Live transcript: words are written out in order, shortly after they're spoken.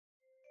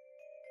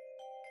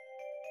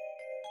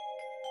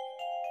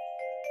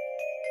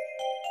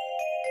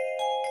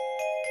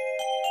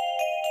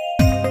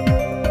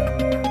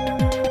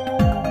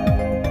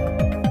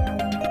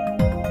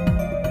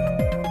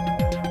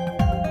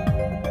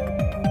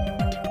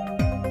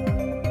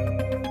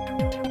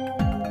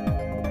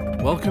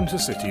Welcome to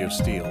City of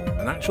Steel,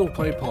 an actual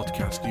play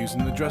podcast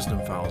using the Dresden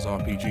Files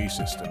RPG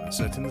system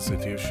set in the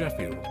city of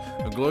Sheffield,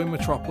 a glowing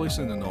metropolis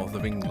in the north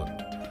of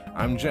England.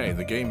 I'm Jay,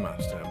 the Game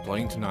Master, and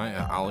playing tonight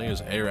are Ali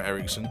as Eira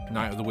Eriksson,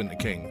 Knight of the Winter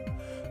King,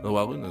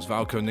 Llewellyn as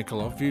Valko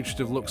Nikolov,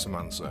 Fugitive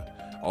Luxomancer,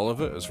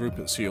 Oliver as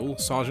Rupert Sewell,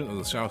 Sergeant of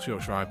the South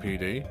Yorkshire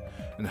IPD,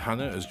 and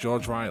Hannah as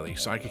George Riley,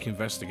 Psychic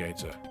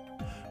Investigator.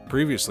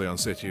 Previously on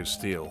City of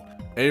Steel,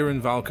 Eira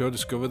and Valko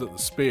discover that the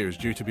spear is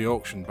due to be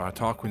auctioned by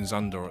Tarquin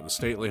Zandor at the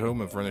stately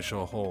home of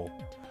Renishaw Hall.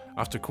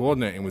 After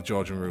coordinating with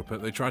George and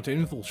Rupert, they try to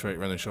infiltrate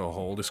Renishaw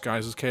Hall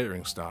disguised as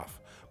catering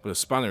staff, but a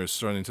spanner is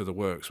thrown into the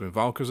works when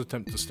Valko's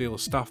attempt to steal a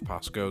staff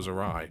pass goes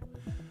awry.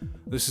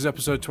 This is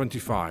episode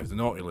 25, The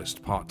Naughty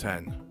List, part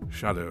 10,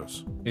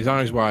 Shadows. His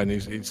eyes widen,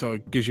 he sort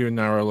of gives you a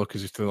narrow look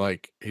as if to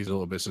he's a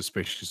little bit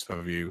suspicious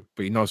of you,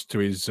 but he nods to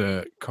his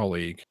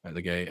colleague at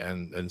the gate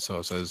and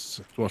sort of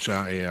says, "Watch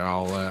out here,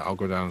 I'll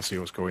go down and see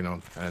what's going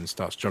on," and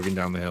starts jogging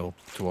down the hill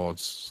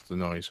towards the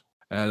noise.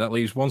 That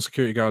leaves one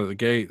security guard at the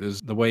gate.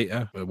 There's the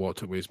waiter who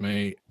walked up with his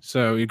mate.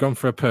 So you've gone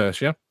for a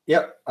purse, yeah?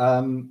 Yep.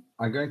 I'm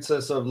going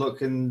to sort of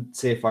look and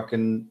see if I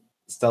can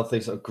stealthily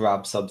sort of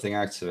grab something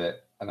out of it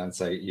and then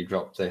say, "You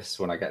drop this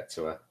when I get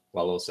to her,"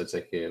 while also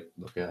taking a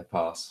look at her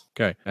pass.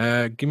 Okay.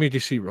 Give me a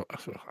deceit roll.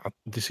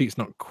 Deceit's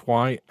not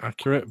quite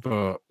accurate,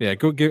 but yeah,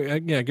 give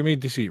me a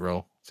deceit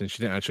roll. Since she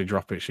didn't actually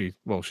drop it, she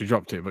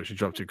dropped it, but she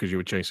dropped it because you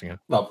were chasing her.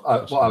 Well,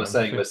 what I was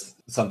saying was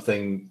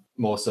something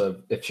more sort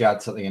of if she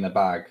had something in a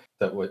bag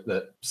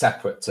that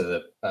separate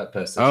to the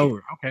person.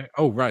 Oh, okay.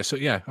 Oh, right. So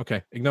yeah,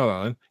 okay. Ignore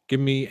that then. Give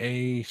me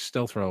a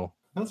stealth roll.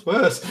 That's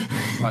worse.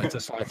 Like to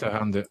sleight her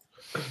hand it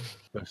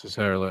versus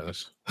her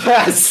alertness.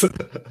 Yes.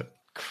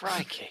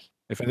 Crikey.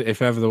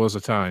 If ever there was a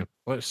time,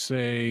 let's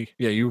say,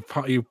 yeah, you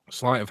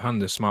sleight of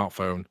hand a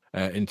smartphone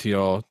into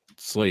your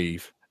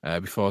sleeve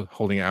before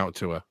holding it out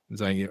to her and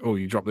saying, "Oh,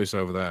 you dropped this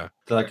over there."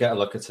 Did I get a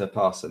look at her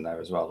pass in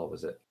there as well, or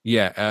was it?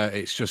 Yeah,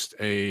 it's just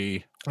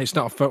it's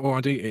not a photo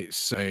ID,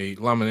 it's a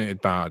laminated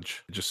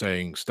badge just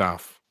saying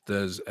staff.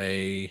 There's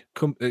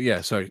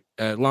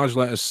large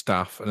letters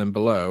staff, and then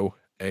below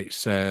it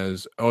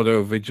says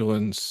Auto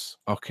Vigilance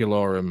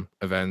Oculorum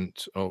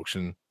Event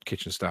Auction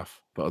Kitchen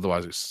Staff, but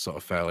otherwise it's sort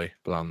of fairly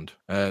bland.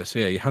 So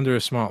yeah, you hand her a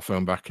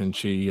smartphone back and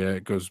she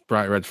goes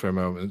bright red for a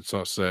moment and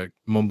starts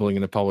mumbling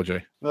an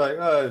apology. Like,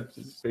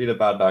 it's been a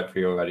bad night for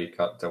you already.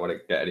 Don't want to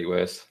get any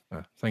worse.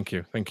 Thank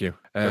you. She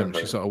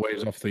sort of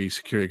waves off the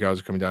security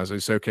guards coming down. So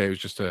it's okay. It was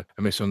just a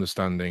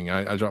misunderstanding.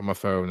 I dropped my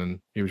phone and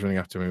he was running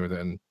after me with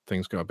it, and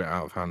things got a bit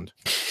out of hand.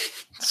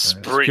 The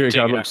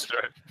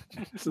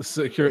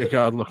security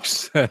guard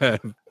looks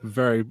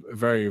very,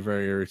 very,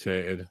 very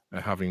irritated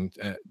at having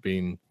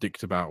been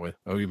dicked about with.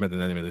 "Oh, you made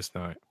an enemy this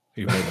night.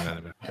 You made an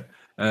enemy."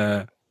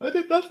 I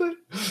did nothing.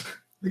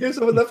 I gave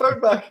someone their phone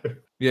back.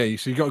 Yeah,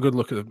 so you got a good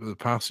look at the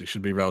pass. It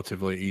should be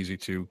relatively easy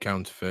to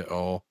counterfeit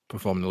or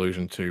perform an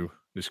illusion to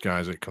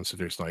disguise it,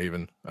 consider it's not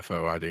even a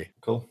photo ID.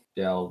 Cool.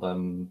 Yeah, I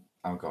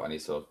haven't got any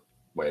sort of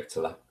way of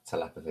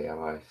telepathy, have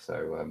I?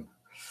 So,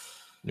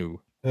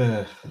 No.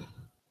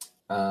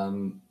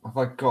 Have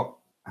I got?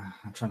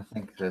 I'm trying to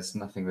think. There's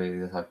nothing really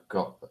that I've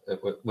got.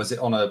 Was it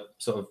on a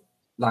sort of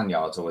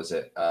lanyard, or was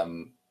it?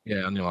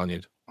 Yeah, on your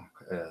lanyard.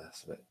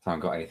 That's a bit. I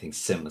haven't got anything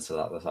similar to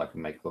that I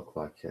can make look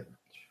like it.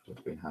 Would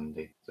have been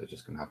handy. So it's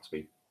just going to have to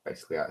be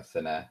basically out of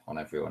thin air on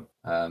everyone.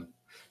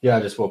 Yeah,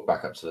 I just walk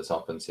back up to the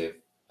top and see if.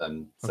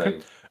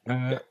 Okay.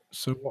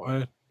 So what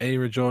are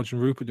Eira, George,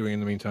 and Rupert doing in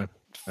the meantime?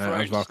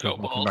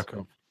 Snowballs, back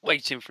up.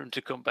 waiting for him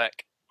to come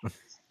back.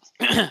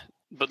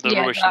 But the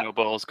rubbish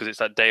snowballs, because it's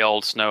that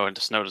day-old snow and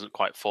the snow doesn't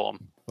quite form.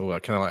 Oh,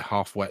 kind of like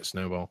half-wet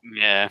snowball.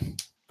 Yeah.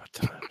 Bad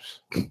times.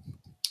 I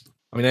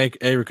mean,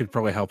 Eira could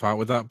probably help out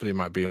with that, but it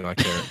might be like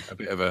a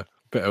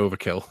bit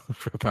overkill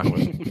for a power.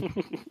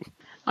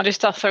 I'll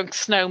just start throwing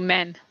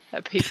snowmen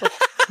at people.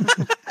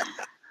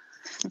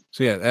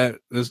 So yeah,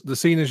 the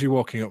scene as you're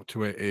walking up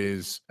to it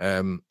is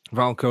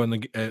Valko and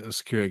the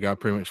security guard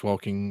pretty much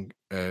walking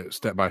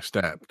step by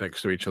step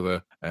next to each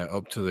other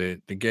up to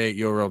the gate.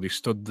 You're already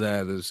stood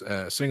there. There's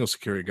a single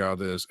security guard.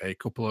 There's a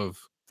couple of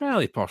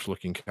fairly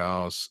posh-looking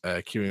cars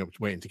queuing up,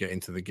 waiting to get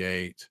into the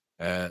gate.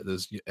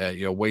 There's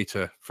your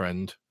waiter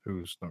friend,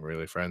 who's not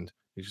really a friend.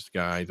 He's just a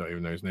guy. I don't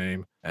even know his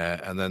name.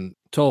 And then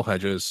tall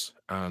hedges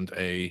and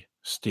a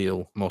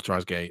steel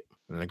motorized gate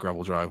and a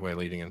gravel driveway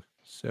leading in.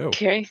 So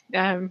Okay.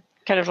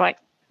 Kind of like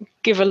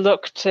give a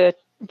look to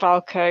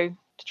Valko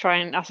to try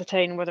and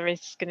ascertain whether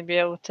he's going to be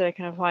able to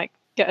kind of like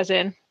get us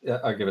in. Yeah,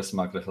 I'll give a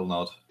smug little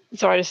nod.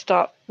 So I just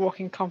start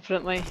walking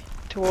confidently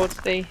towards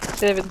the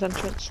servants'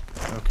 entrance.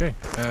 Okay.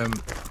 I'm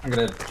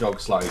going to jog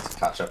slightly to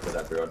catch up with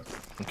everyone.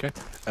 Okay.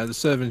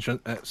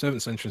 The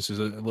servants' entrance is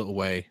a little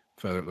way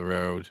further up the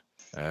road.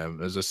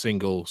 There's a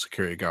single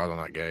security guard on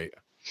that gate,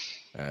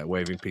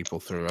 waving people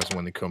through as and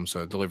when they come.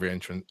 So delivery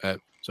entrance.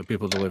 So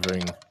people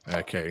delivering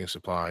catering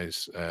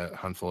supplies, a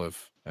handful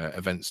of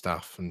event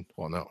staff and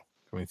whatnot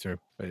coming through.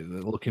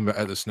 Looking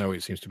at the snow,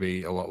 it seems to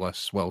be a lot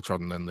less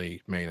well-trodden than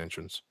the main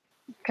entrance.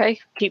 Okay,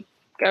 keep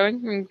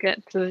going and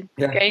get to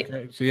the gate.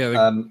 Okay. So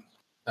yeah,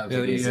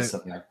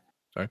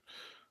 Sorry.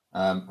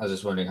 I was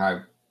just wondering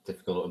how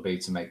difficult it would be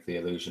to make the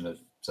illusion of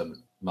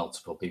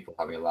multiple people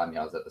having a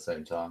lanyard at the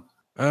same time.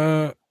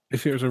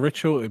 If it was a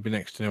ritual, it'd be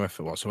next to no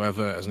effort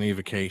whatsoever. As an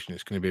evocation,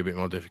 it's going to be a bit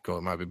more difficult.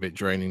 It might be a bit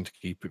draining to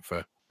keep it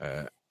for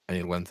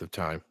any length of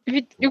time.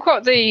 You've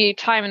got the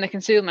time and the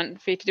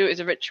concealment for you to do it as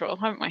a ritual,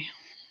 haven't we? I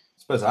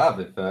suppose I have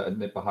if I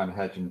nip behind a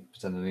hedge and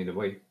pretend I need a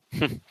wee.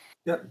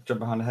 Yep, jump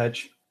behind a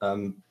hedge.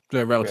 A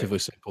relatively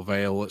simple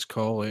veil, let's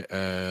call it.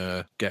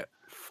 Get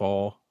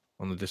 4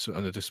 on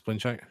the discipline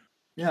check.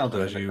 Yeah, I'll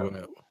do as it.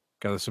 you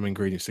gather some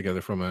ingredients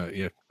together from a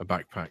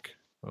backpack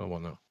or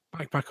whatnot.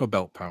 Backpack or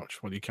belt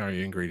pouch? What do you carry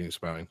your ingredients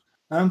about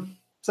in?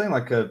 Saying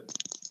like a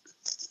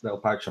little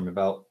pouch on my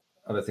belt.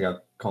 I don't think I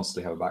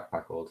constantly have a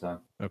backpack all the time.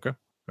 Okay.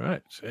 All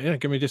right. So yeah,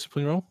 give me a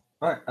discipline roll.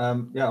 Right.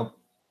 Yeah, I'll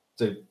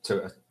do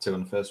two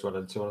on the first roll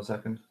and 2 on the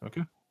second.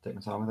 Okay. Take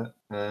my time with it.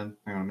 Hang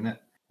on a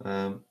minute.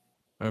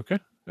 Okay.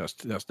 That's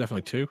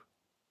definitely 2.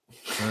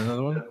 And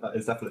another one. That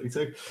is definitely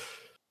 2.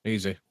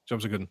 Easy.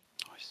 Jobs are good.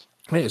 Nice.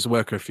 Hey, it's a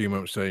worker a few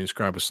moments to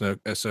inscribe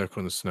a circle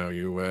in the snow.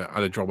 You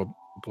add a drop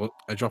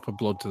of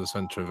blood to the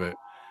center of it,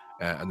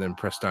 and then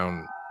press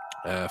down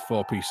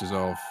 4 pieces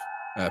of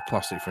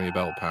plastic from your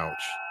belt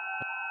pouch.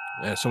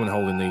 Someone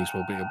holding these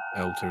will be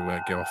able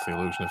to give off the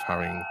illusion of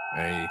having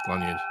a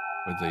lanyard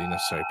with the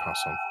necessary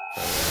pass on.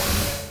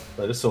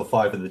 So I just saw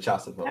 5 in the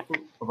chat and thought,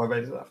 have I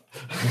made it up?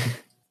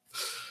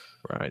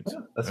 Right. Yeah,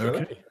 that's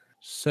okay. good.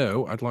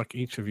 So I'd like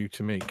each of you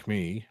to make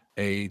me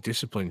a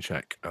discipline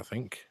check, I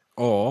think,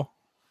 or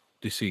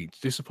deceit.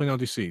 Discipline or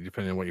deceit,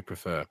 depending on what you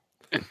prefer.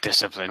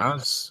 Discipline.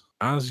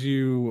 As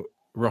you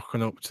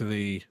rocking up to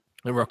the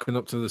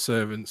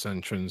servants'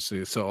 entrance,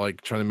 you're sort of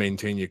like trying to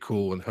maintain your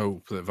cool and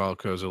hope that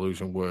Valko's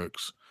illusion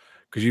works,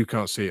 because you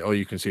can't see it. All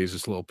you can see is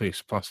this little piece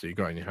of plastic you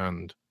got in your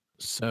hand.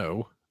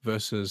 So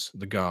versus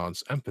the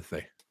guards'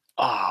 empathy.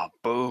 Ah,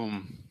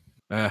 boom.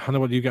 Hannah,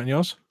 what do you get in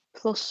yours?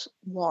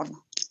 +1.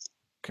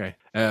 Okay.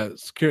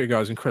 Security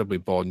guard is incredibly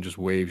bored and just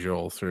waves you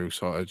all through,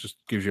 so it just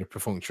gives you a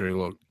perfunctory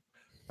look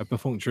at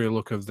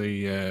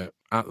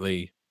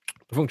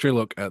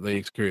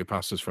the security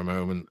passes for a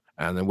moment,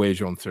 and then waves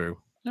you on through.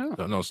 Oh.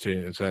 That nods to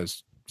you and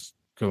says,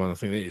 "Come on, I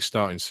think that it's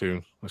starting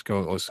soon. Let's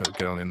go. Let's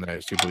get on in there.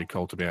 It's too bloody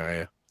cold to be out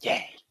here."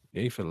 Yeah.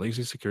 Yeah, for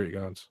lazy security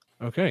guards.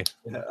 Okay.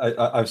 Yeah,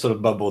 I've sort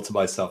of mumbled to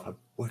myself, I'm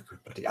working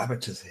with bloody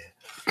amateurs here.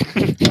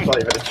 It's not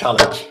even a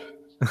challenge.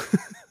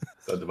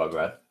 It's under my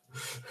breath.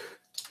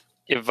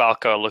 Give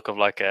Valko a look of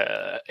like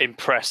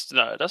impressed.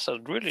 No, that's a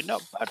really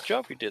not bad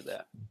job you did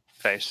there.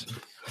 Face.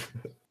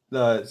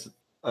 No, it's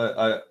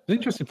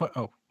Interesting.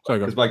 Oh, sorry,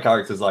 go because my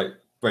character's like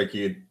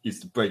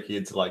used to breaking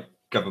into like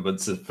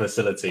government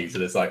facilities,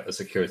 and it's like a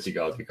security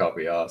guard who can't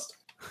be asked.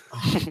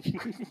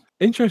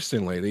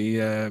 Interestingly,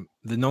 the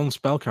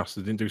non-spellcasters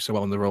didn't do so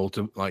well in the role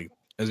to like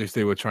as if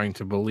they were trying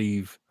to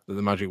believe that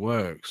the magic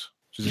works,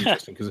 which is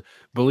interesting because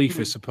belief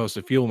is supposed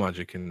to fuel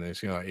magic in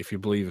this. You know, like, if you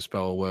believe a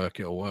spell will work,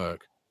 it'll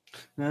work.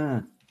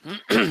 Yeah.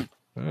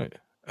 Right.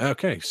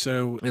 Okay,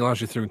 so it allows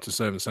you through into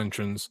servants'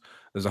 entrance.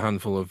 There's a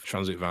handful of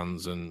transit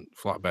vans and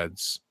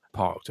flatbeds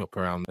parked up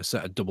around a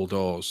set of double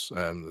doors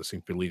that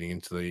seem to be leading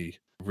into the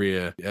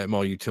rear,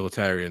 more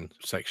utilitarian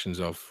sections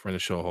of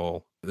Renishaw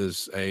Hall.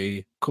 There's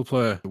a couple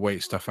of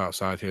wait staff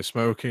outside here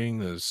smoking.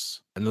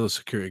 There's another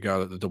security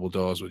guard at the double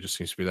doors, which just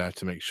seems to be there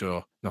to make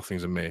sure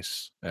nothing's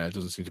amiss.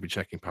 Doesn't seem to be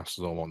checking passes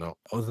or whatnot.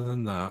 Other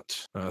than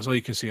that, that's all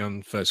you can see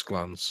on first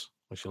glance,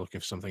 unless you're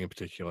looking for something in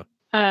particular.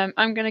 I'm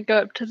going to go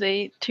up to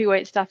the 2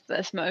 wait staff that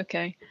are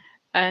smoking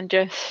and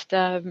just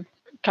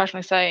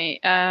casually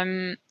say,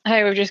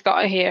 hey, we've just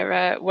got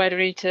here. Where do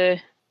we need to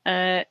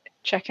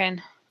check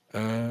in?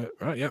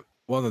 Right, yep.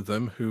 One of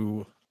them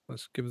who,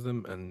 let's give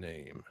them a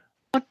name.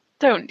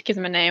 Don't give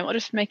them a name. I'll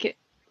just make it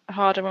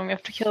harder when we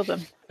have to kill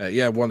them.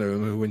 One of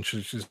them who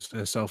introduces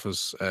herself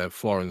as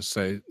Florence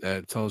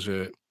tells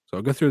you, so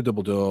I'll go through the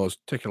double doors,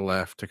 take a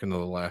left, take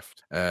another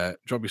left,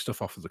 drop your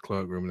stuff off at the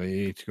cloakroom, and then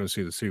you need to go and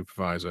see the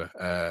supervisor,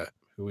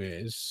 who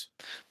is...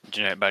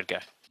 Generic bad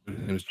guy. His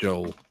name's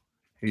Joel.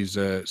 He's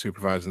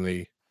supervising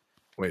the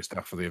wait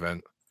staff for the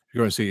event. You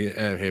go and see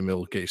him,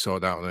 he'll get you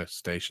sorted out on the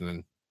station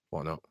and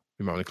whatnot.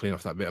 You might want to clean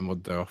off that bit of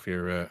mud though off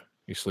your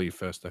sleeve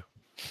first though.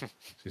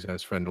 He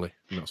says friendly,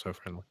 not so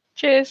friendly.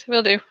 Cheers,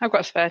 will do. I've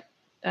got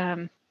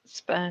a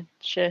spare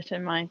shirt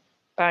in my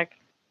bag.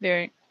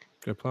 Very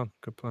Good plan.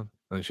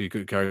 And she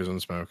carries on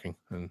smoking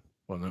and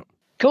whatnot.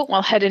 cool.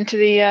 I'll head into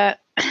the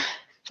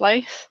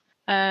place,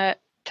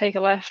 take a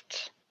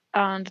left,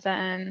 and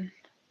then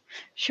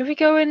should we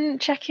go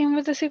and check in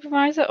with the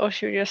supervisor, or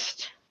should we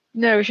just...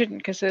 No, we shouldn't,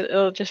 because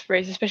it'll just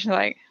raise suspicion,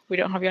 like, we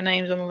don't have your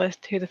names on the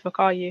list, who the fuck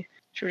are you?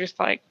 Should we just,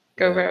 like,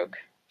 go rogue?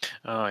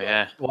 Oh,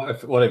 yeah.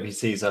 What if he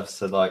sees us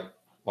and like,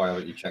 why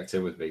haven't you checked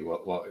in with me?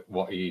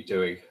 What are you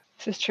doing?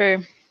 This is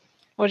true.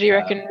 What do you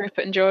reckon,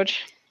 Rupert and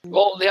George?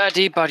 Well, the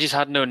ID badges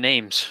had no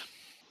names.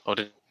 Or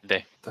did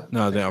they?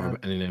 No, they don't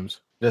have any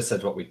names. Just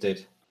said what we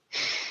did.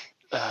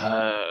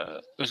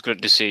 It was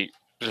good to see.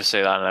 Just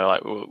say that, and they're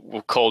like,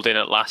 we're called in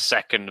at last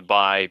second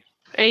by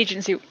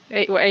Agency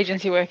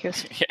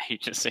workers. yeah,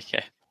 agency.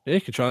 Yeah. Yeah,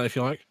 you can try that if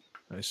you like.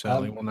 It's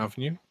certainly one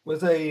avenue.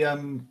 Was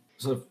a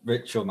sort of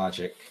ritual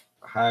magic,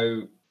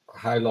 how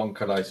long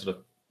can I sort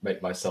of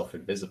make myself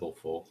invisible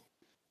for?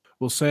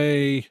 We'll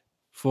say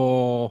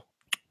for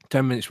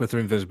 10 minutes worth of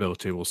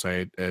invisibility, we'll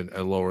say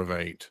a lower of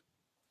 8.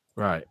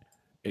 Right.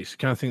 It's the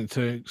kind of thing that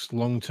takes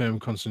long-term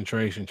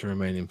concentration to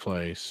remain in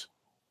place.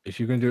 If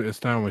you're going to do it with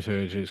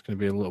thaumaturgy, it's going to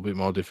be a little bit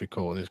more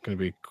difficult, and it's going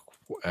to be,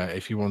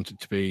 if you want it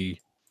to be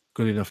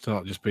good enough to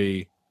not just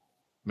be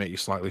make you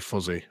slightly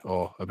fuzzy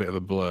or a bit of a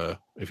blur,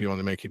 if you want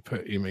to make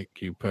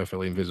you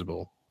perfectly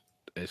invisible,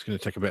 it's going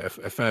to take a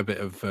fair bit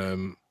of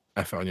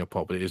effort on your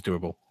part, but it is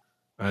doable.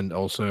 And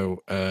also,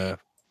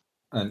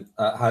 and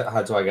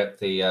how do I get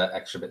the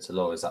extra bits of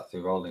lore? Is that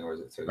through rolling or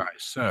is it through? Right.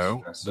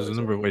 So there's a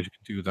number of ways you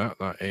can do that.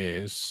 That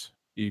is,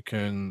 you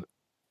can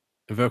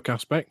evoke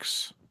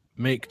aspects,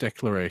 make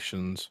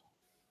declarations,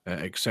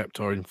 accept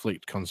or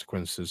inflict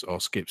consequences, or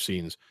skip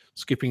scenes.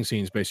 Skipping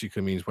scenes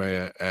basically means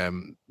where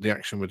the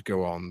action would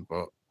go on,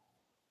 but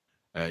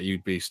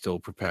you'd be still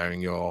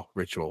preparing your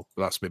ritual.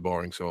 But that's a bit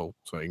boring, so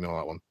ignore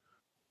that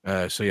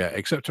one. So yeah,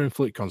 accept or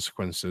inflict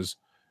consequences,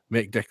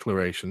 make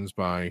declarations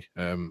by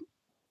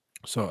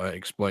sort of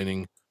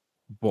explaining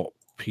what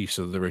piece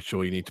of the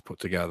ritual you need to put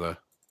together,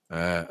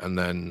 and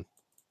then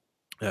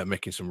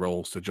making some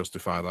rolls to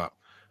justify that,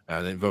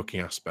 and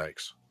invoking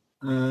aspects.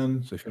 So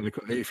if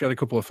you had a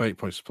couple of fate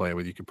points to play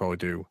with, you could probably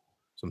do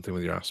something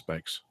with your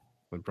aspects.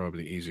 That'd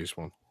probably be the easiest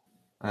one.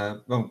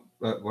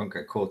 Won't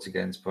get caught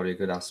again is probably a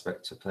good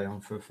aspect to play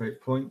on for fate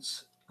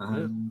points.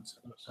 And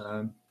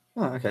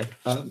okay.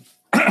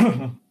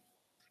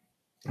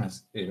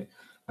 Excuse me.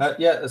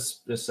 Let's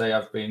just say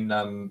I've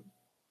been.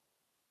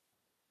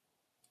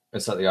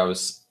 It's something I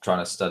was trying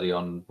to study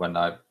on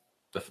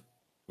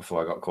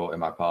before I got caught in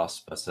my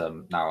past, but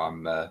now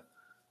I'm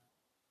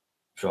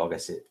sure I'll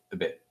get it a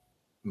bit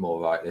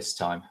more right this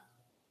time.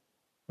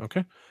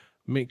 Okay.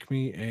 Make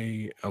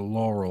me a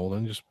lore roll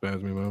then. Just bear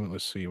with me a moment.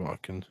 Let's see what I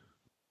can.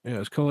 Yeah,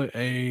 let's call it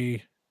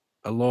a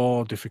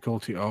lore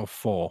difficulty of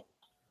 4.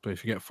 But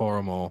if you get 4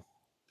 or more,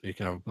 you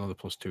can have another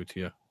 +2 to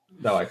you.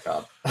 No, I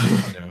can't.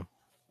 No.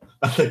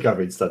 I think I've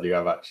been studying.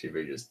 I've actually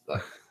been just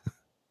like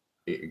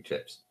eating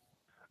chips.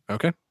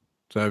 Okay.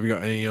 So have you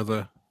got any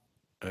other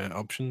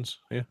options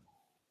here?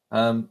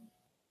 I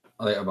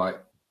think I might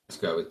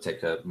just go with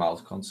take a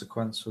mild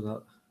consequence for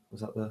that.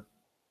 Was that the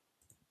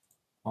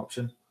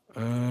option?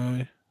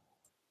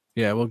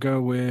 Yeah, we'll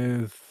go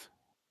with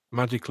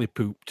magically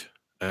pooped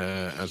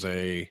as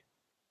a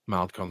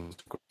mild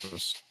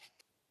consequence,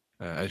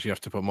 as you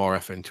have to put more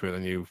effort into it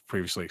than you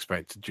previously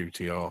expected due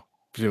to your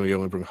presumably you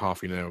only bring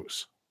half your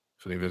notes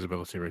for the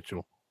invisibility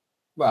ritual.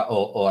 Well,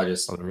 or I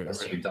just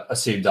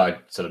assumed I'd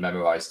sort of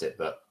memorized it,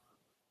 but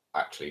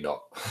actually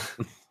not.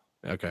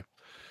 Okay.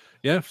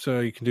 Yeah, so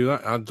you can do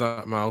that. Add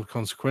that mild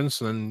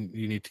consequence, and then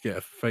you need to get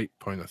a fate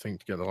point, I think,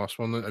 to get the last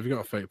one. Have you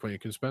got a fate point you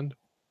can spend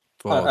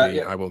for I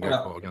won't get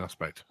caught again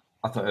aspect?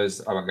 I thought it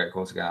was I won't get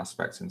caught again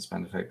aspect and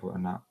spend a fate point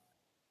on that.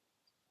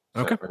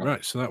 Okay,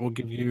 right. So that will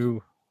give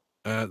you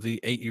the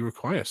 8 you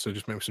require. So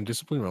just make some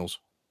discipline rolls.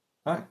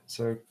 All right.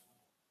 So,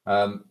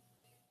 so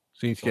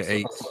you need to get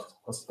 8.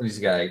 I need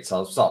to get 8.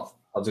 So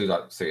I'll do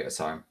like 3 at a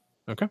time.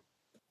 Okay.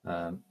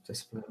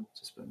 Discipline.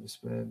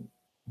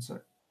 So,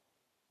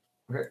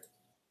 okay.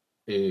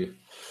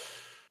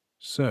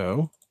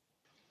 So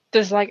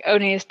does like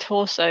only his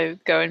torso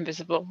go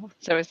invisible?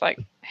 So his like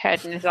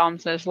head and his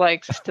arms and his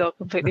legs are still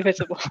completely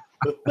visible.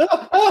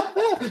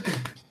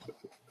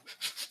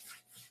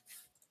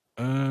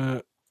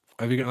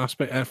 Have you got an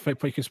aspect fate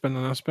point you can spend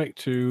an aspect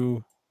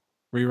to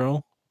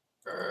reroll?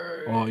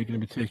 Or are you going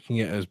to be taking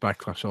it as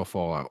backlash or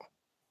fallout?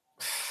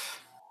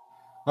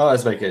 Oh,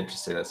 let's make it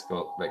interesting. Let's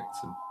go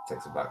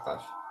take some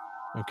backlash.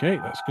 Okay,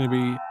 that's going to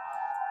be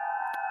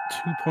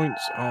 2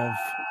 points of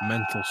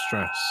mental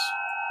stress.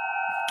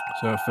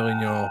 So fill in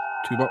your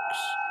 2 box.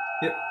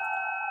 Yep.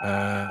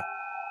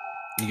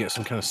 You get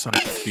some kind of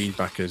psychic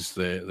feedback as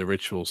the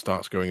ritual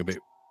starts going a bit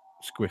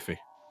squiffy.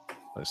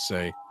 Let's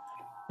say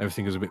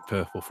everything is a bit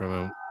purple for a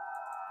moment.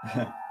 So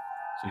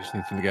you just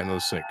need to get another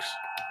 6.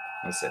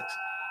 Another 6.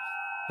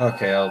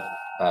 Okay, I'll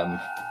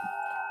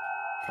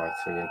try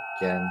 3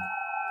 again.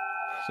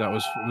 So that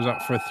was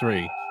that for a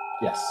 3?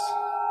 Yes.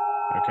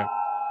 Okay.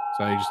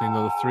 So you just need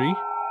another 3?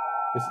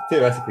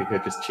 Theoretically,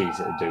 could just cheese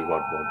it and do 1, 1,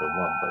 1,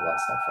 1, but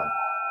that's not fun.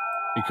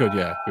 You could,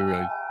 yeah. Be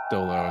really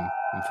dull though, and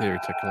in theory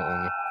take a lot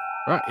longer.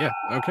 Right, yeah.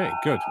 Okay,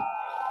 good.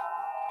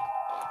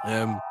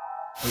 All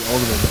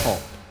the way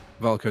pop.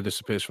 Valko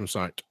disappears from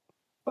sight.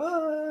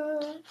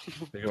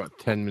 You got about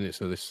 10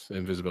 minutes of this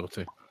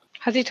invisibility.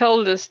 Has he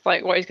told us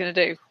like what he's going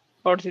to do,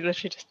 or does he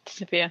literally just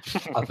disappear?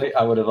 I think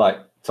I would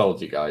have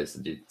told you guys,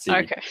 and you'd see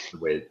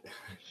weird.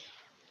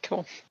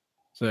 Cool.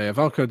 So yeah,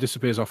 Valko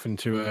disappears off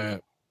into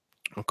a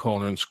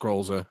corner and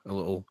scrolls a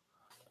little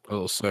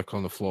circle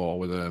on the floor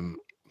with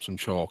some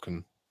chalk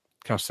and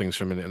casts things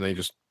for a minute, and then he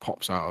just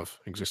pops out of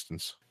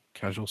existence.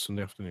 Casual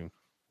Sunday afternoon.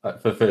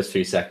 For the first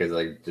few seconds,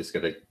 I'm just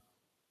gonna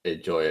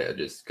enjoy it and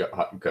just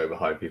go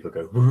behind people,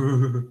 and go,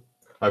 "Woo,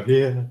 I'm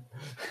here."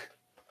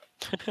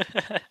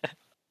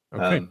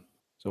 Okay.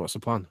 So what's the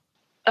plan?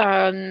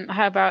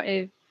 How about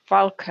if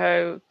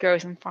Valko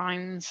goes and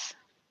finds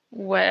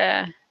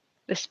where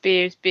the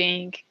spear is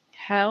being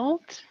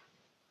held,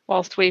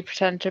 whilst we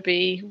pretend to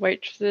be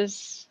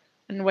waitresses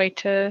and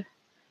waiter,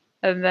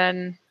 and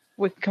then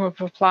we can come up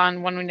with a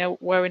plan when we know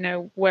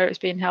where it's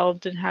being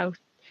held and how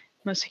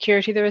much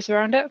security there is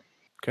around it.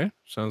 Okay,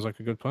 sounds like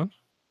a good plan.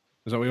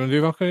 Is that what you want to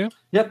do, Valko? Yeah.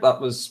 Yep, that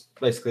was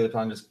basically the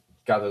plan. Just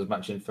gather as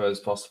much info as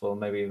possible,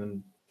 maybe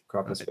even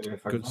grab the spear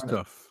if I Good can find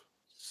stuff.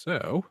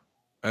 So,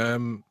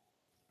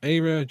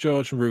 Aira,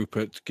 George, and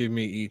Rupert, give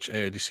me each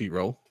a deceit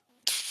roll.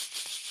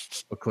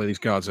 Luckily, these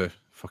guards are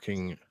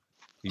fucking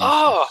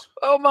useless.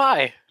 Oh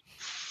my!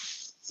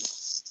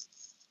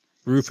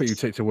 Rupert, you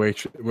take to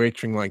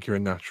waitering like you're a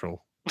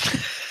natural.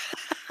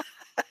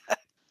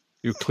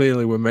 You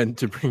clearly were meant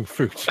to bring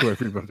food to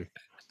everybody.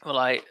 Well,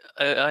 I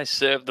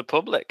serve the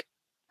public.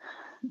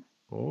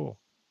 Oh.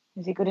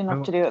 Is he good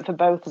enough to do it for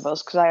both of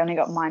us? Because I only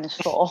got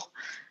 -4.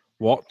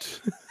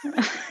 What?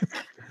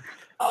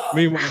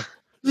 Meanwhile,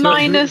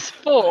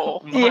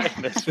 -4.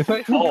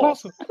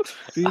 -4.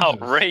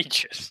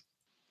 Outrageous.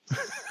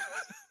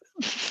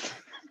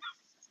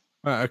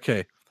 Right,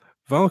 okay.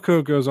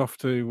 Valko goes off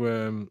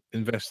to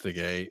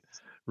investigate.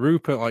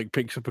 Rupert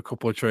picks up a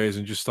couple of trays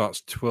and just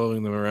starts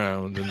twirling them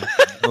around and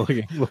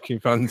looking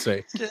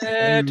fancy.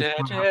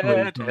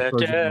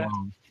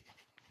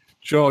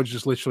 George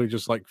just literally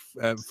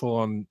full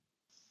on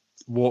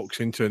walks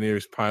into the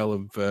nearest pile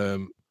of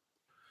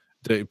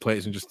dirty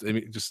plates and just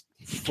I'm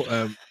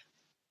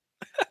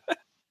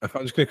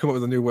just going to come up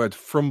with a new word,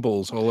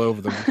 frumbles all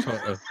over them,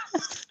 sort of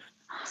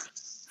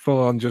full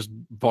on just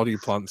body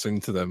plants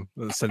into them,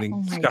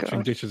 sending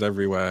scattering dishes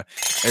everywhere.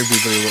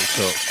 Everybody looks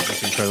up.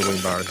 It's incredibly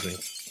embarrassing.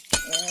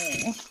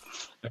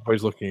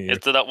 Everybody's looking at you.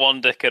 It's to that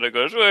one dickhead that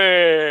goes,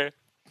 "Way."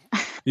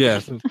 Yeah.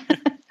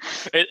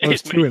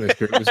 There's two in this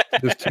group.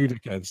 There's two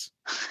dickheads.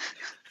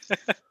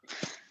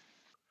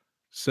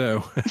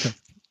 So,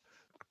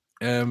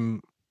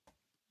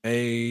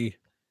 a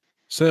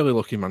surly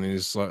looking man in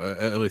his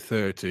early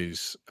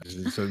 30s,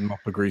 he's a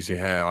mop of greasy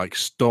hair,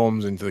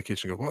 storms into the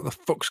kitchen and goes, "What the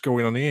fuck's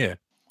going on here?"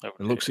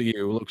 And looks at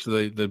you, looks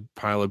at the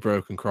pile of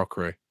broken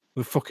crockery.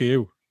 Who the fuck are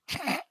you?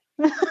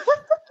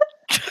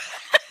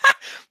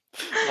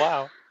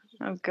 Wow.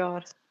 Oh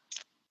God.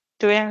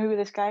 Do we know who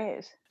this guy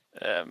is?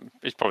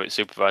 He's probably the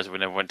supervisor we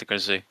never went to go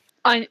see.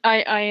 I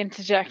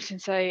interject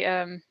and say,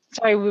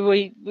 sorry,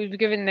 we were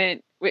given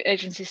the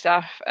agency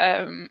staff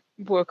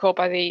were called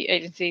by the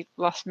agency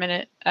last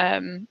minute,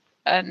 and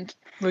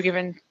we're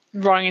given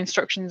wrong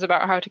instructions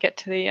about how to get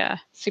to the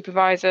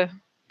supervisor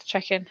to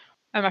check in.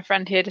 And my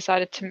friend here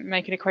decided to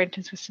make an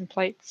acquaintance with some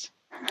plates.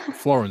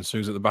 Florence,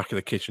 who's at the back of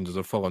the kitchen, does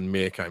a full-on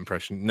meerkat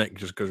impression. Neck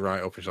just goes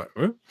right up. She's like,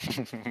 "Huh?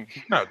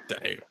 How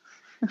dare you?"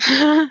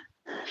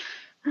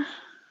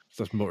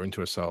 Just muttering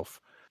to herself.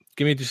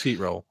 Give me a deceit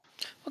roll.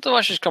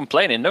 Otherwise, she's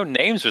complaining. No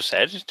names were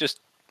said. It's just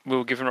we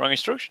were given wrong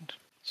instructions.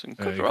 So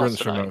grunts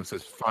from and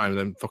says, "Fine,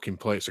 then fucking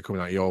plates are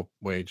coming out of your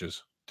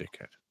wages,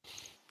 dickhead."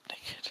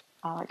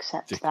 I'll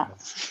accept that.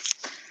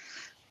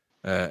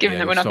 Given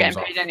that we're not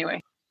getting paid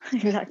anyway.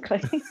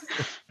 Exactly.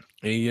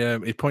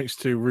 He points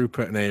to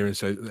Rupert and Aira and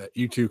says,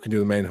 "You two can do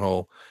the main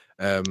hall."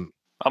 I'm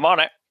on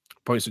it.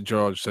 Points at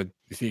George, said,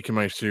 "You think you can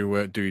manage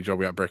to do your job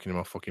without breaking him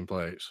off fucking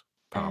plates,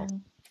 pal?"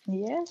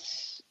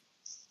 Yes.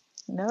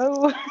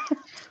 No.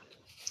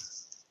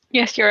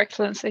 Yes, Your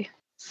Excellency.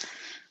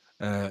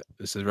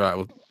 This is right.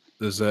 Well,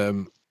 there's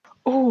some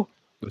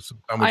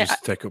sandwiches to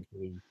take up.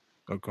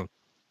 Oh, go on.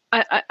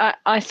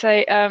 I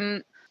say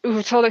we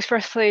were told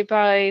expressly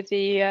by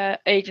the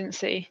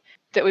agency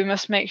that we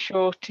must make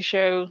sure to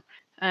show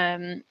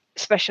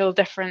special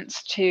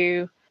deference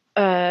to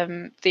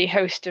the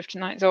host of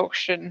tonight's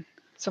auction.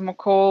 Someone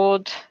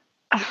called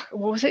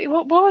what was it?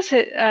 Was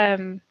it?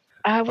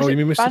 Was it you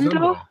mean Mr. Bandor?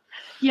 Zandor?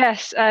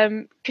 Yes.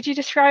 Could you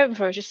describe him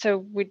for us, just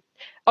so we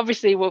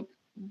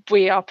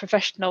are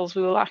professionals.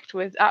 We will act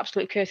with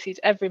absolute courtesy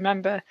to every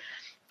member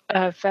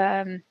of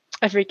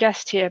every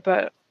guest here,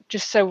 but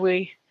just so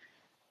we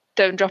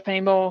don't drop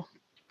any more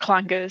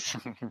clangers.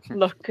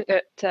 Look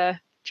at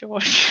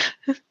George.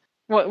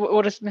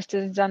 What does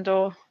Mr.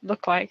 Zandor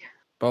look like?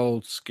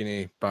 Bald,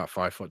 skinny, about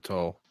 5 foot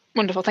tall.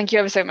 Wonderful. Thank you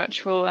ever so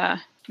much. We'll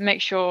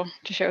make sure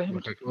to show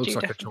him. Looks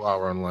like a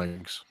chihuahua on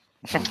legs.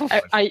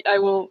 I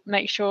will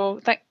make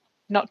sure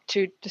not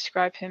to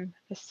describe him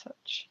as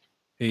such.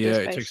 He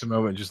takes a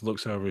moment and just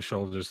looks over his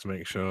shoulders to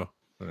make sure.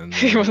 And,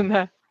 he wasn't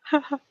there.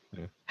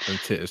 And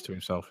titters to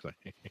himself.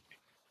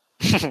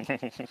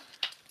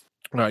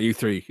 Right, you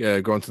three,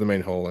 go on to the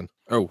main hall then.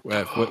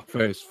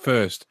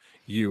 First,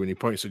 you, and he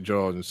points at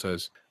George and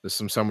says, "There's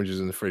some sandwiches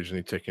in the fridge," and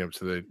he's taking up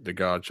to the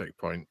guard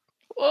checkpoint.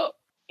 What?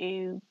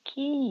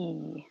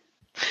 Okay.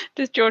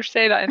 Does George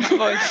say that in that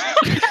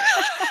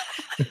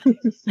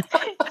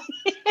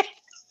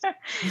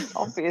voice?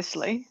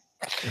 Obviously.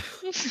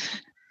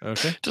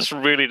 Okay. Just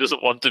really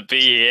doesn't want to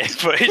be here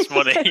for his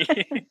money.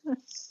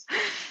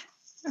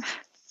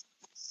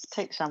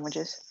 Take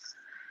sandwiches.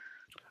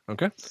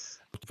 Okay.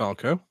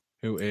 Valko,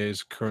 who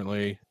is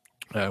currently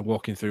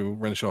walking through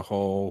Renshaw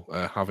Hall,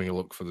 having a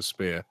look for the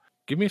spear.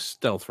 Give me a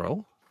stealth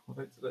roll.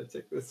 Why did I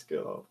take this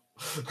skill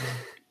off?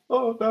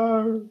 Oh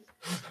no!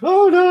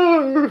 Oh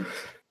no!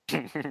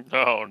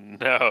 Oh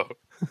no.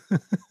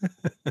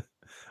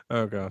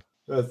 Oh god.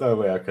 There's no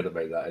way I could have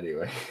made that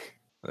anyway.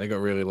 They got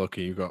really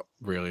lucky. You got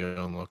really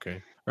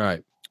unlucky.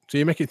 Right. So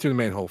you make it through the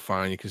main hall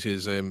fine. You can see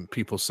there's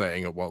people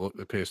setting up what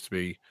appears to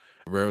be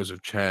rows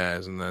of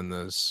chairs, and then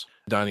there's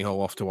dining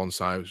hall off to one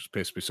side, which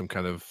appears to be some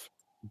kind of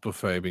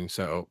buffet being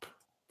set up.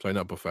 Sorry,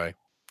 not buffet.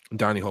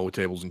 Dining hall with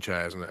tables and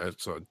chairs, and a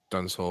sort of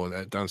dance hall and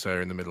a dance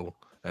area in the middle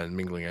and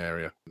mingling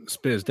area.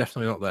 Spear's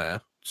definitely not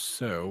there.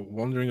 So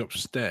wandering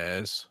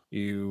upstairs,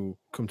 you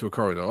come to a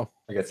corridor.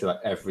 I guess like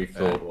every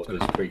floor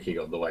there's creaking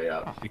on the way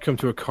up. You come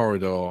to a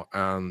corridor,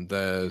 and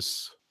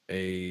there's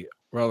a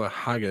rather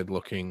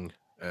haggard-looking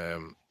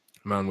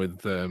man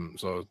with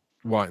sort of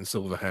white and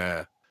silver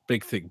hair,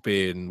 big thick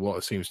beard, and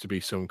what seems to be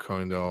some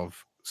kind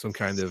of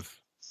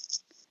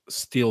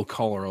steel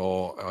collar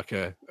or like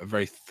a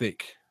very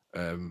thick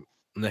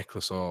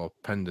necklace or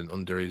pendant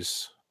under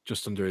his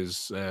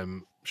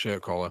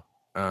shirt collar.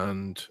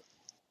 And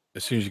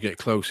as soon as you get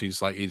close, he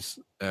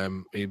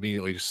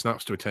immediately just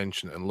snaps to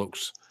attention and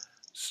looks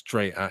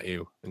straight at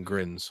you and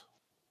grins.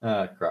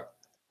 Ah, crap.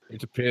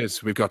 It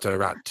appears we've got a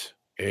rat,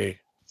 eh?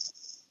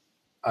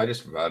 I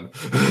just run.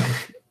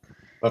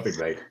 Nothing,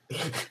 mate.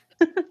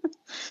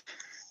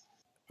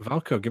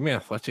 Valko, give me an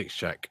athletics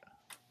check.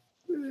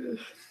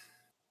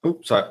 Oh,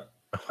 sorry.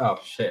 Oh,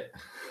 shit.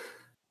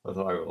 I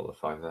thought I rolled a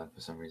 5 there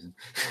for some reason.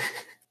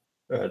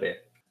 Oh, dear.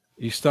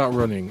 You start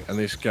running, and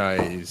this guy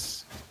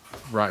is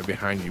right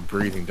behind you,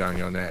 breathing down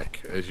your neck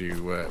as you...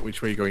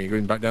 which way are you going? You're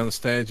going back down the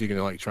stairs? You're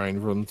going to try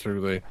and run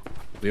through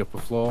the upper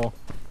floor?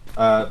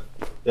 Yeah,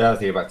 I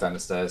think you're back down the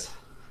stairs.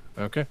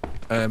 Okay.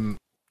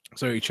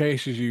 So he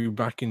chases you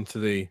back into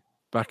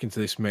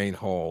this main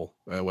hall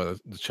where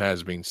the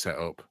chairs are being set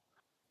up,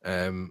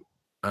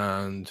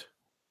 and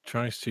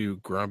tries to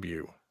grab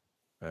you.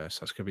 So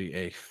that's going to be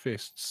a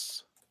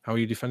fists. How are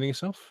you defending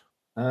yourself?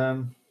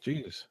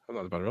 Jesus, I'm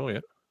not a bad roll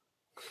yet.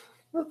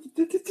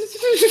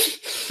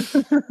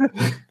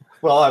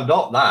 Well, I'm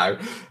not now.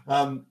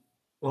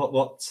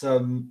 What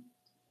did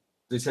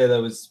you say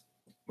there was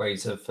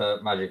ways of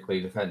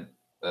magically defend,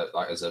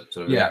 like as a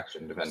sort of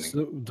reaction defending?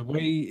 So the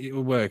way it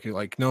will work,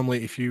 like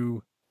normally if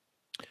you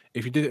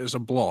did it as a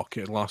block,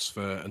 it lasts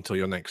for until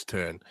your next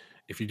turn.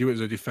 If you do it as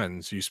a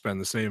defense, you spend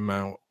the same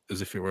amount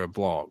as if it were a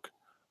block,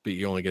 but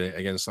you only get it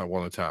against that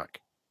one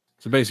attack.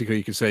 So basically,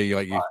 you could say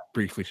like you're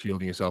briefly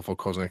shielding yourself or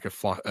causing like a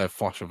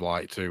flash of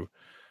light to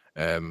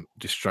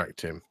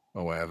distract him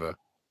or whatever.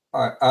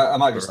 All right, I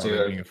might just do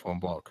a full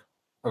block.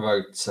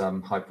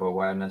 About hyper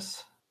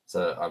awareness,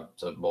 so I'm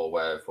sort of more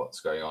aware of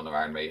what's going on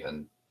around me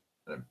and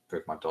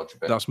improve my dodge a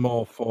bit. That's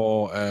more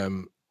for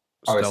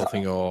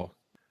stealthing, or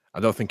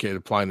I don't think it'd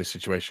apply in this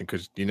situation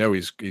because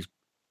he's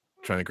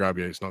trying to grab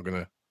you. It's not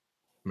going to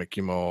make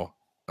you more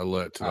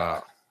alert to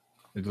that.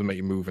 It doesn't make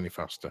you move any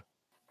faster.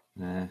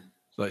 Yeah.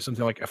 So like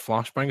something like a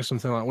flashbang or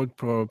something like that would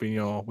probably be in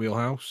your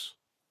wheelhouse,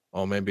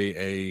 or maybe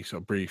a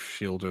sort of brief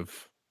shield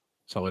of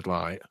solid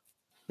light.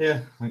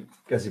 Yeah, I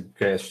guess he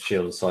gets a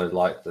shield of solid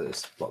light that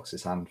just blocks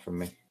his hand from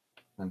me.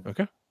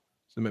 Okay,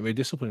 so make me a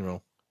discipline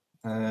roll.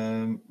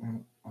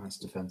 It's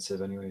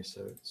defensive anyway,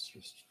 so it's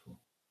just.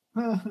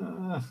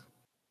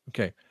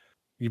 Okay,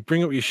 you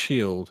bring up your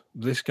shield.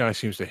 This guy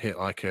seems to hit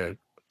like a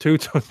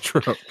 2-ton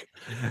truck.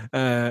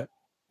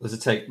 Does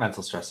it take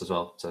mental stress as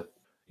well? So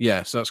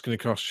yeah, so that's going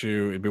to cost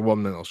you. It'd be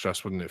 1 mental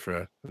stress, wouldn't it, for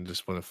a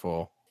discipline of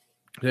 4?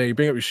 Yeah, you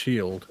bring up your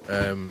shield.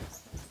 But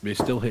it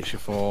still hits you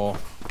for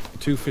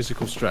 2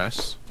 physical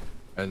stress,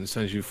 and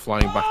sends you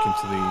flying back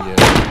into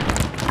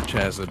the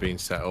chairs that are being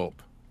set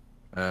up.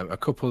 A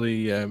couple of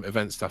the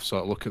event staff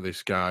sort of look at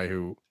this guy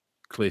who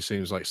clearly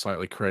seems like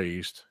slightly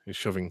crazed. He's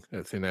shoving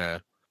at thin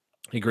air.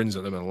 He grins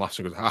at them and laughs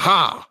and goes,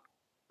 "Ha!"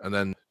 and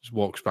then just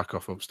walks back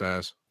off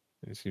upstairs.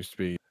 He seems to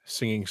be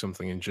singing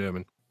something in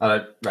German. I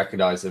don't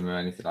recognise him or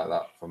anything like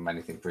that from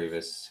anything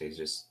previous. He's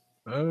just...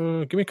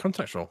 Give me a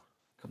contact roll.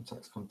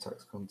 Contacts.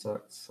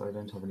 I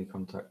don't have any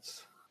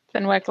contacts.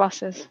 Then wear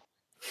glasses.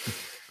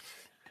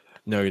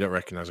 No, you don't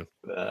recognise him.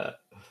 I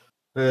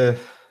think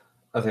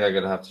I'm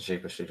going to have to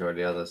sheepishly join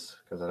the others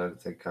because I don't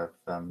think I've...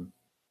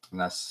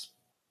 unless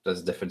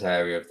there's a different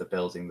area of the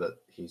building that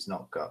he's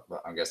not got,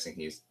 but I'm guessing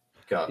he's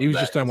got... He was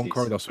just down one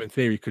corridor, so in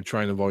theory you could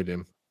try and avoid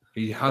him.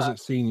 He hasn't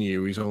seen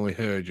you, he's only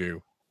heard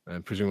you,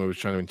 and presumably was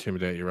trying to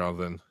intimidate you rather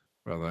than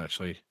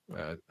actually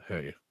hurt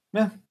you.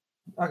 Yeah,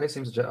 okay,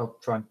 seems legit. I'll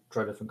try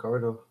a different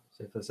corridor,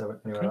 see if there's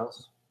anywhere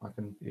else I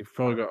can... You've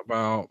probably got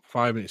about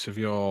 5 minutes of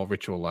your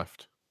ritual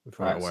left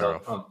before I wear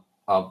off.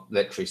 I'll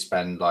literally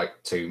spend like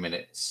 2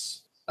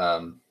 minutes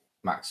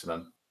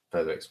maximum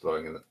further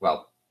exploring, and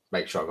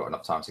make sure I've got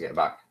enough time to get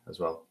back as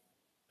well.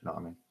 You know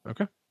what I mean?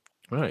 Okay.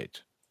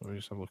 Right. Let me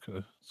just have a look at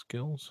the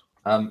skills.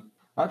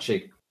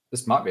 Actually,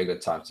 this might be a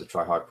good time to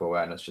try hyper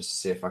awareness just to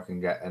see if I can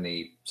get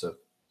any sort of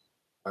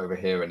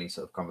overhear any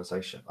sort of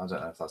conversation. I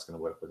don't know if that's going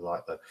to work with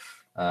light though.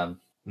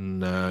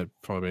 No,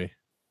 probably.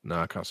 No,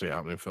 I can't see it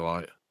happening for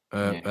light.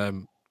 Yeah.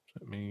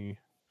 Let me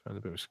find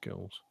a bit of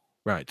skills.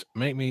 Right.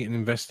 Make me an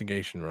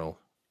investigation roll.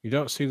 You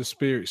don't see the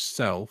spear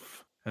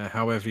itself.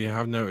 However, you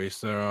have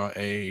noticed there are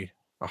a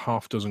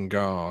half dozen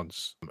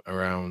guards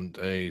around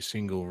a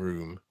single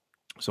room,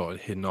 sort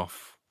of hidden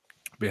off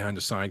behind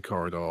a side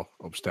corridor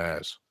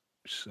upstairs.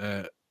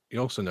 You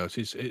also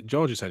notice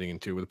George is heading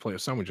into with a plate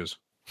of sandwiches.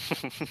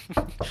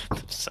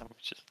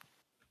 Sandwiches.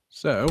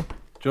 So,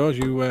 George,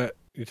 you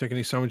take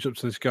any sandwich up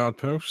to this guard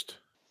post?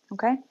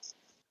 Okay.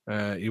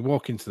 You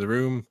walk into the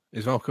room.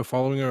 Is Valka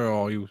following her,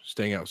 or are you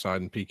staying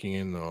outside and peeking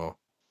in? Or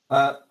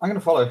I'm going to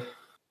follow.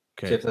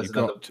 okay, you've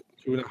got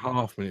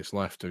 2.5 minutes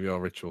left of your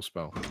ritual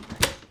spell.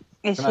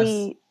 Is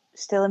he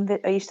still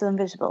are you still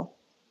invisible?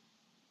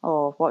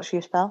 Or what's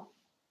your spell?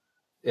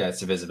 Yeah,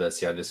 it's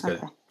invisibility. I just go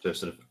Okay. to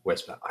sort of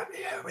whisper, I'm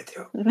here with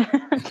you.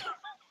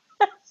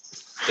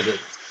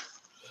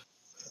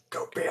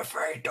 Don't be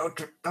afraid.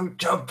 Don't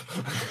jump.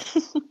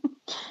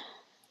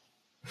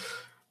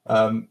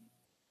 I'm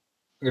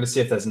going to see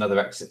if there's another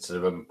exit to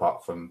the room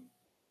apart from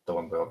the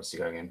one we're obviously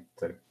going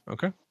into.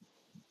 Okay.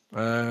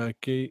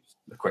 Key.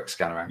 A quick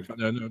scan around.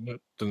 No,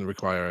 doesn't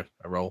require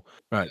a roll.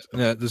 Right.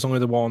 There's only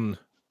the one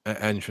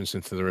entrance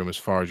into the room as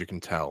far as you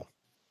can tell.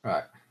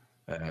 Right.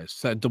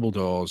 Set of double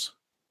doors,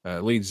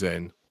 leads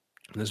in.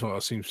 And there's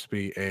what seems to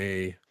be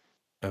a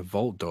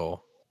vault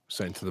door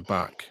set into the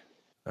back.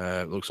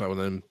 Looks like one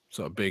of them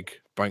sort of big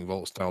bank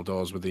vault style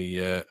doors with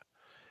the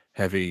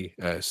heavy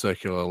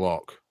circular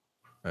lock.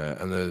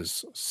 And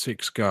there's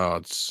 6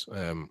 guards.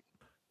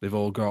 They've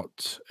all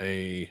got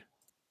a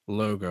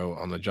logo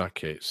on the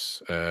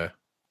jackets,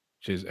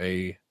 which is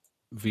a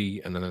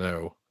V and then an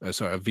O.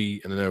 A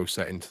V and an O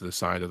set into the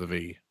side of the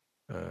V,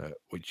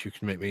 which you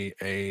can make me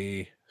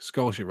a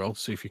scholarship roll to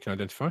see if you can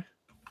identify.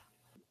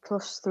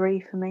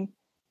 +3 for me.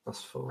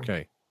 That's 4.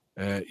 Okay.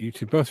 You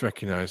two both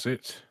recognize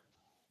it.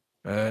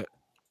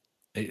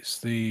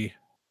 It's the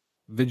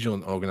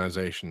Vigilant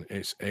Organization.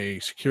 It's a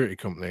security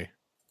company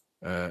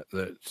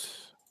that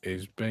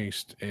is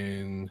based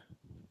in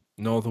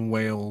northern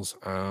Wales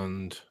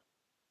and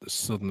the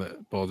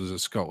southern borders of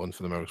Scotland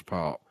for the most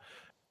part.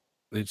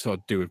 They sort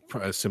of do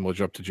a similar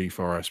job to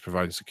G4S,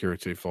 providing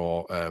security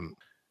for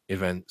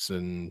events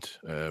and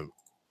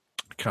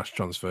cash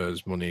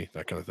transfers, money,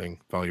 that kind of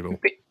thing, valuable.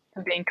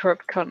 And being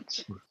corrupt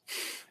cunts.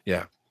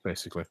 Yeah,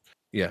 basically.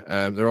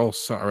 Yeah, they're all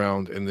sat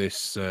around in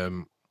this,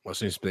 what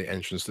seems to be the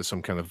entrance to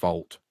some kind of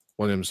vault.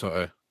 One of them sort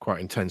of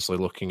quite intensely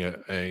looking at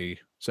a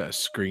set of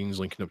screens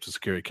linking up to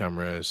security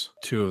cameras.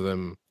 2 of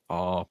them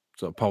are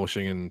sort of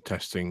polishing and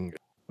testing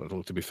what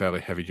look to be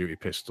fairly heavy-duty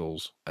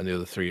pistols, and the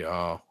other 3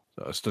 are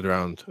sort of stood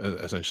around,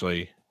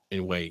 essentially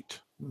in wait.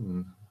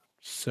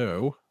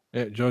 So,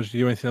 George, do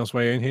you do anything else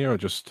while you're in here, or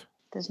just...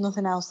 There's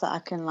nothing else that I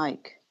can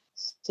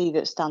see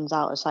that stands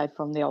out aside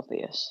from the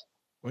obvious.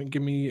 Why don't you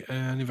give me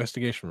an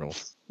investigation roll?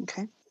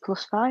 Okay.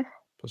 +5.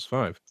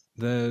 +5.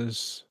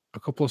 There's a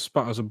couple of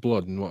spatters of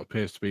blood and what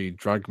appears to be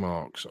drag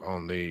marks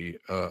on the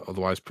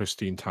otherwise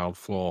pristine tiled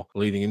floor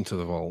leading into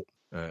the vault.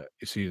 You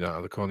see that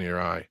at the corner of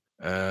your eye.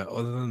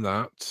 Other than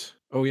that,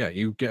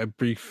 you get a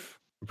brief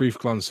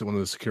glance at one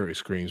of the security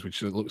screens, which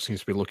seems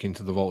to be looking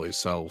to the vault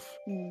itself.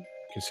 You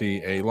can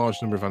see a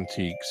large number of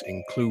antiques,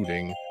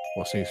 including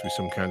what seems to be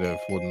some kind of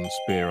wooden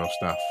spear or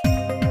staff.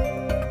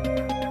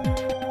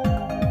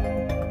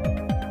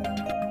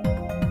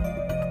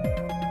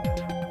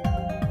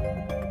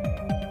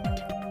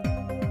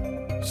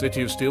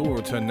 City of Steel will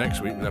return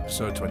next week with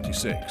episode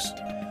 26.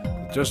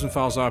 The Dresden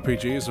Files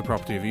RPG is the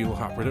property of Evil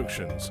Hat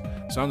Productions.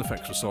 Sound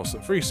effects were sourced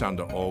at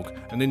freesound.org,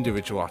 and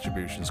individual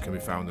attributions can be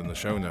found in the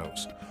show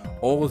notes.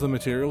 All of the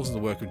materials are the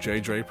work of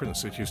Jay Draper and the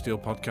City of Steel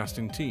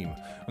podcasting team,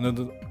 and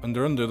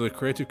under the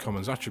Creative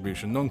Commons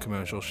Attribution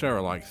Non-Commercial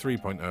Share-alike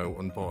 3.0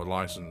 Unported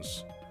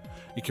license.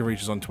 You can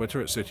reach us on Twitter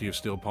at City of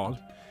Steel Pod,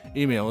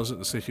 email us at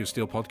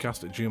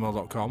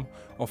thecityofsteelpodcast@gmail.com,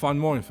 or find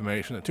more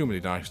information at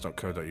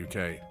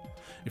toomenydice.co.uk.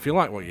 If you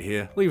like what you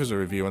hear, leave us a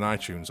review on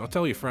iTunes or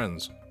tell your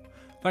friends.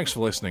 Thanks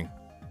for listening.